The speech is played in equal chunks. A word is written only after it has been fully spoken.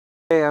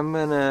Hey, I'm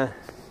gonna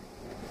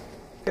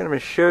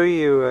show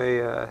you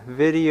a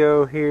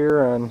video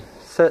here on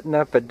setting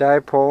up a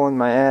dipole in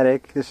my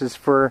attic. This is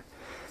for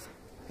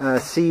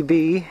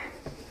CB,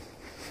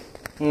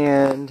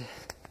 and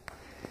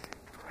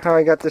how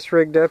I got this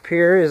rigged up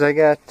here is I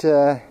got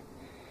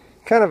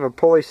kind of a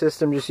pulley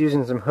system, just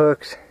using some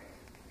hooks.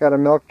 Got a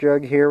milk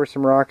jug here with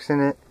some rocks in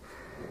it.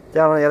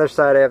 Down on the other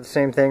side I have the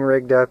same thing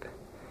rigged up.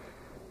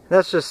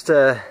 That's just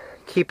to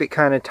keep it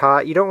kind of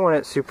taut. You don't want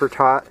it super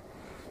taut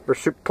or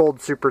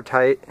pulled super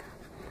tight.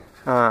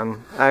 I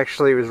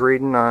actually was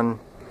reading on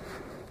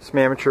some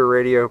amateur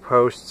radio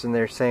posts, and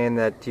they're saying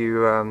that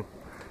you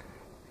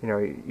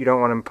don't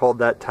want them pulled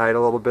that tight.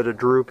 A little bit of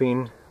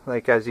drooping,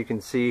 like as you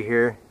can see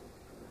here,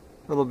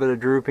 a little bit of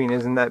drooping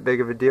isn't that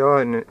big of a deal,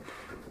 and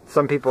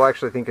some people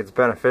actually think it's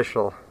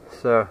beneficial.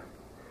 So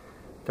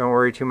don't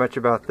worry too much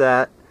about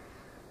that.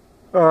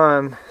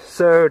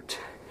 So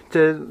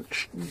to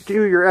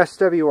do your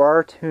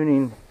SWR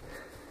tuning,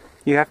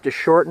 you have to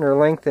shorten or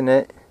lengthen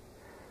it.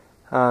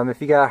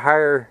 If you got a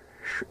higher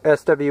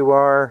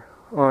SWR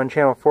on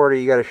channel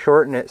 40, you got to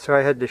shorten it. So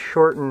I had to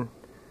shorten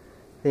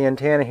the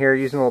antenna here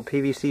using a little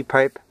PVC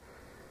pipe.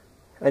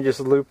 I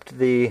just looped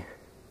the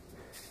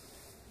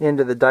end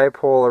of the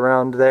dipole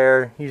around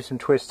there, used some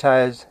twist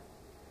ties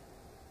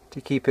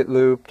to keep it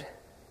looped.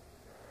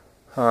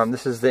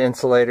 This is the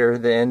insulator,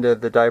 the end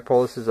of the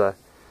dipole. This is a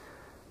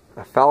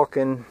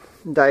Falcon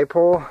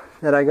dipole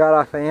that I got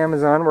off of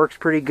Amazon. Works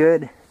pretty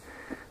good.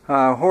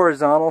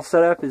 Horizontal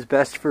setup is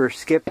best for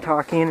skip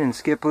talking and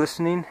skip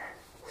listening,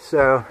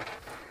 so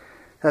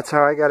that's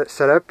how I got it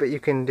set up, but you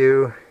can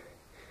do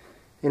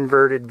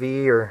inverted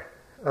V or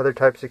other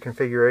types of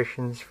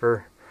configurations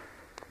for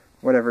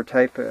whatever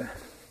type of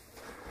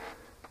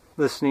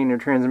listening or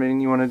transmitting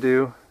you want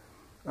to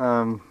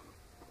do.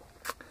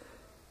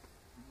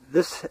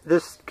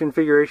 This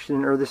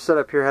configuration, or this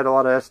setup here, had a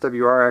lot of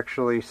SWR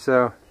actually,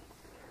 so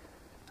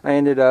I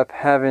ended up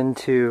having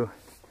to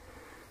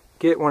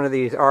get one of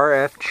these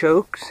RF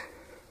chokes.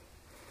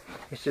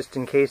 It's just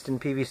encased in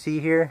PVC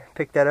here.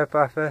 Picked that up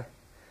off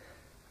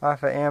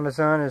of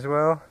Amazon as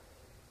well.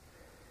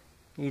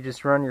 You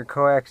just run your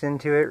coax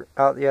into it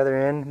out the other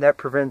end. That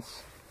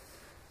prevents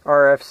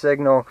RF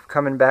signal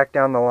coming back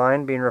down the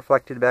line, being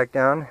reflected back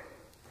down.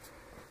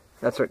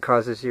 That's what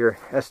causes your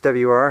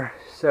SWR.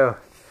 So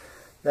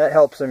that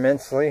helps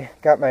immensely.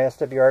 Got my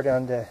SWR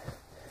down to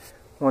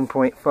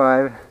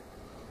 1.5.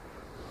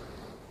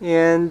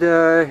 And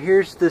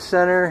here's the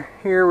center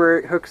here where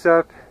it hooks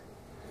up.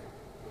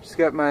 Just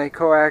got my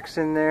coax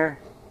in there,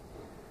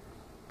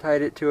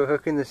 tied it to a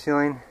hook in the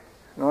ceiling,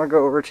 and I'll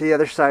go over to the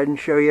other side and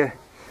show you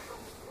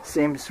the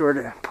same sort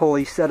of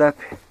pulley setup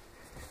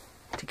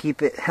to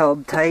keep it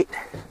held tight.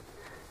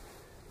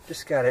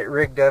 Just got it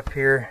rigged up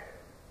here.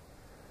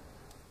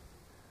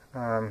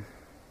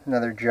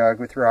 Another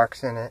jug with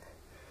rocks in it,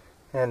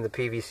 and the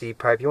PVC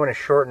pipe. You want to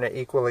shorten it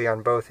equally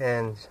on both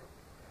ends.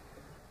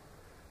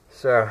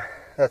 So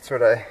that's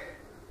what I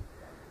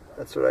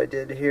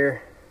did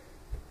here.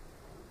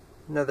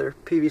 Another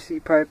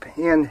PVC pipe,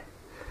 and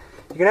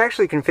you can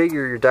actually configure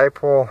your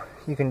dipole.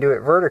 You can do it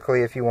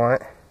vertically if you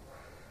want.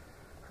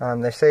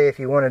 They say if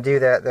you want to do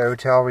that, though,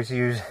 to always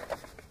use,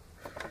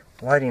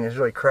 lighting is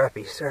really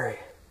crappy, sorry.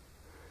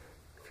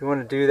 If you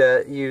want to do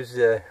that, use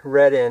the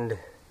red end.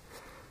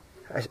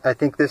 I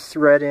think this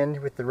red end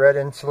with the red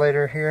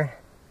insulator here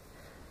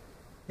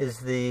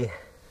is the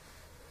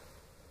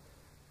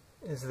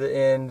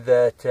end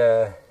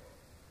that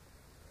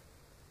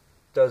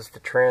does the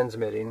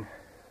transmitting.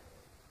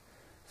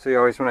 So you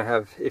always want to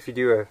have, if you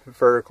do a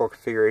vertical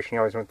configuration, you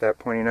always want that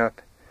pointing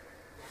up.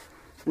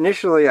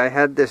 Initially I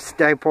had this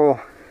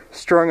dipole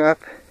strung up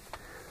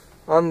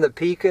on the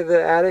peak of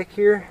the attic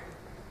here,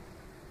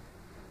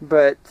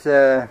 but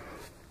that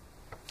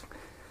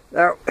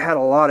had a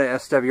lot of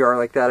SWR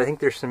like that. I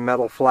think there's some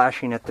metal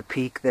flashing at the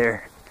peak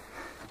there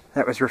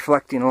that was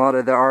reflecting a lot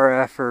of the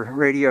RF or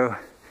radio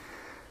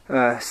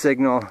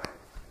signal,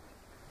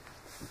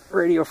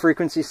 radio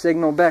frequency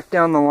signal back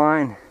down the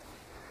line.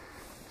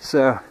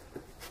 So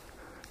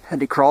had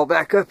to crawl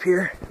back up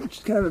here, which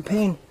is kind of a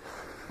pain.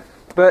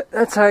 But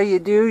that's how you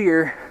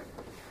do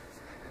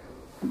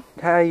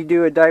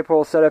a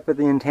dipole setup at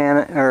the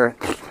antenna, or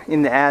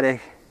in the attic.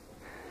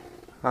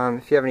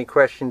 If you have any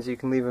questions, you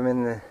can leave them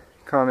in the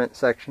comment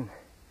section.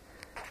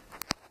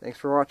 Thanks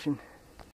for watching.